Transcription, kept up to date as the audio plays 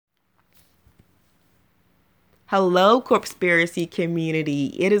Hello, korpSPIracy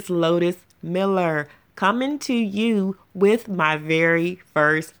community. It is Lotus Miller coming to you with my very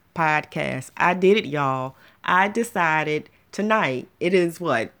first podcast. I did it, y'all. I decided tonight. It is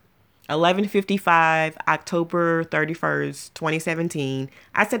what? 11:55, October 31st, 2017.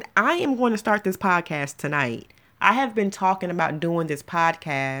 I said I am going to start this podcast tonight. I have been talking about doing this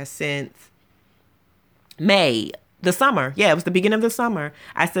podcast since May, the summer. Yeah, it was the beginning of the summer.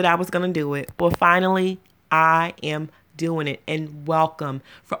 I said I was going to do it. Well, finally, I am doing it. And welcome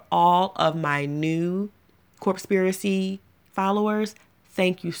for all of my new korpSPIracy followers.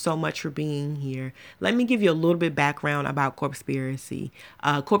 Thank you so much for being here. Let me give you a little bit background about korpSPIracy.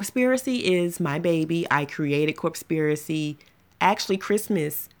 korpSPIracy is my baby. I created korpSPIracy actually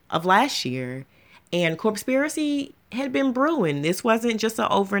Christmas of last year. And korpSPIracy had been brewing. This wasn't just an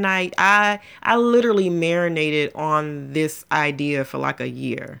overnight. I literally marinated on this idea for like a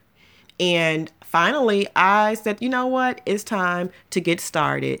year. And finally, I said, you know what? It's time to get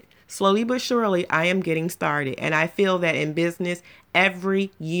started. Slowly but surely, I am getting started. And I feel that in business,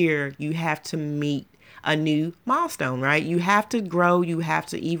 every year you have to meet a new milestone, right? You have to grow, you have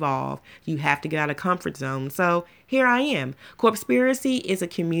to evolve, you have to get out of comfort zone. So here I am. korpSPIracy is a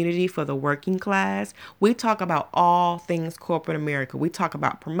community for the working class. We talk about all things corporate America. We talk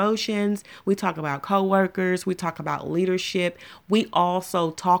about promotions, we talk about coworkers, we talk about leadership. We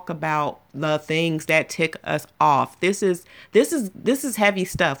also talk about the things that tick us off. This is heavy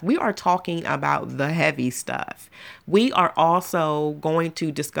stuff. We are talking about the heavy stuff. We are also going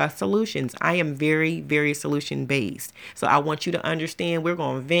to discuss solutions. I am very, very solution based. So I want you to understand we're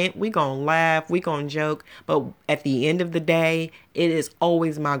going to vent, we're going to laugh, we're going to joke, but at the end of the day, it is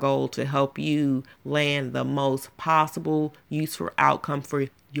always my goal to help you land the most possible useful outcome for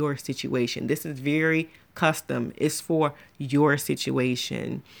your situation. This is very custom. It's for your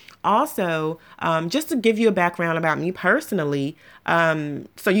situation. Also, just to give you a background about me personally,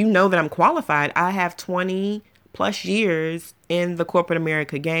 so you know that I'm qualified, I have 20 plus years in the corporate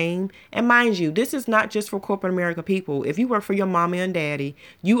America game. And mind you, this is not just for corporate America people. If you work for your mommy and daddy,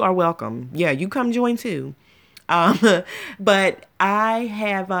 you are welcome. Yeah, you come join too. But I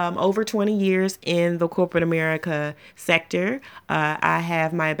have over 20 years in the corporate America sector. I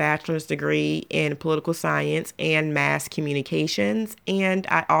have my bachelor's degree in political science and mass communications, and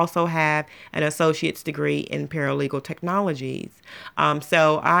I also have an associate's degree in paralegal technologies.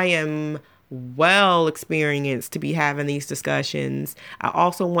 So I am well experienced to be having these discussions. I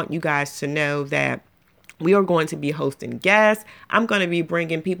also want you guys to know that we are going to be hosting guests. I'm going to be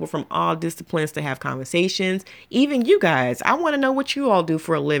bringing people from all disciplines to have conversations. Even you guys, I want to know what you all do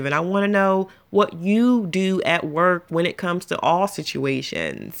for a living. I want to know what you do at work when it comes to all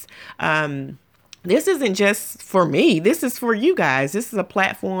situations. This isn't just for me. This is for you guys. This is a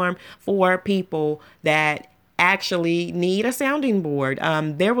platform for people that actually need a sounding board.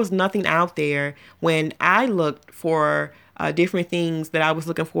 There was nothing out there when I looked for different things that I was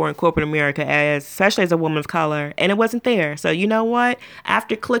looking for in corporate America, especially as a woman of color, and it wasn't there. So you know what?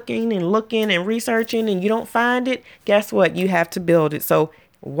 After clicking and looking and researching and you don't find it, guess what? You have to build it. So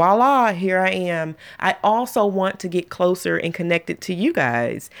voila, here I am. I also want to get closer and connected to you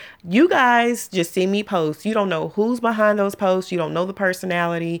guys. You guys just see me post. You don't know who's behind those posts. You don't know the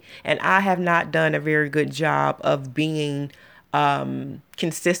personality. And I have not done a very good job of being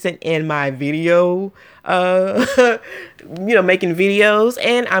consistent in my video, making videos.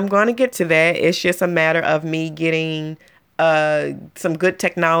 And I'm going to get to that. It's just a matter of me getting some good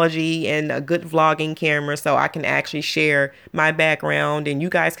technology and a good vlogging camera so I can actually share my background and you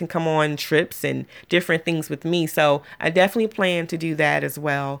guys can come on trips and different things with me. So I definitely plan to do that as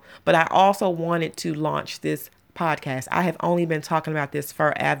well. But I also wanted to launch this podcast. I have only been talking about this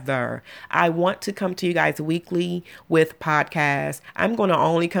forever. I want to come to you guys weekly with podcasts. I'm going to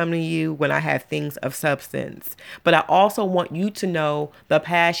only come to you when I have things of substance. But I also want you to know the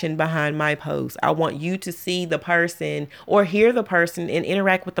passion behind my posts. I want you to see the person or hear the person and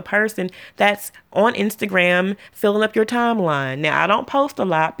interact with the person that's on Instagram filling up your timeline. Now, I don't post a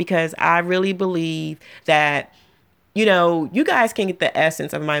lot because I really believe that you guys can get the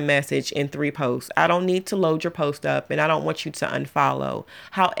essence of my message in 3 posts. I don't need to load your post up and I don't want you to unfollow.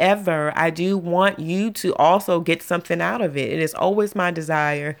 However, I do want you to also get something out of it. It is always my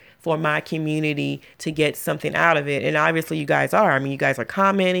desire for my community to get something out of it. And obviously you guys are. I mean, you guys are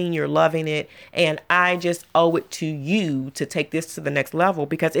commenting, you're loving it. And I just owe it to you to take this to the next level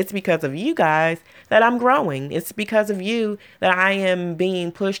because it's because of you guys that I'm growing. It's because of you that I am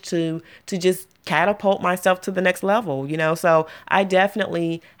being pushed to just catapult myself to the next level, So I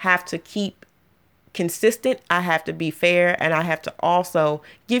definitely have to keep consistent. I have to be fair, and I have to also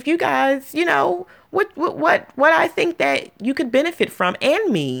give you guys, what I think that you could benefit from,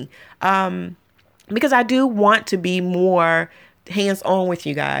 and me, because I do want to be more hands on with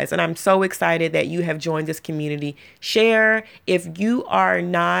you guys. And I'm so excited that you have joined this community. Share if you are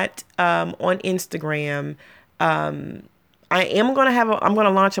not on Instagram. I'm going to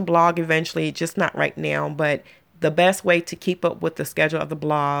launch a blog eventually, just not right now, but the best way to keep up with the schedule of the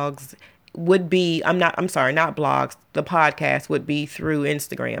blogs would be, I'm sorry, not blogs, the podcast would be through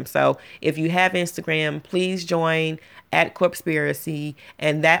Instagram. So if you have Instagram, please join at korpSPIracy,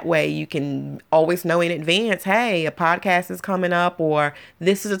 and that way you can always know in advance, hey, a podcast is coming up, or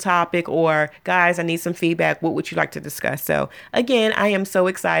this is a topic, or guys, I need some feedback. What would you like to discuss? So again, I am so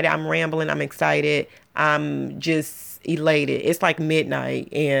excited. I'm rambling. I'm excited. I'm just elated. It's like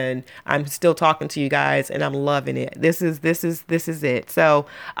midnight and I'm still talking to you guys and I'm loving it. This is it. So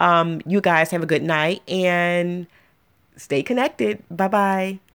you guys have a good night and stay connected. Bye bye.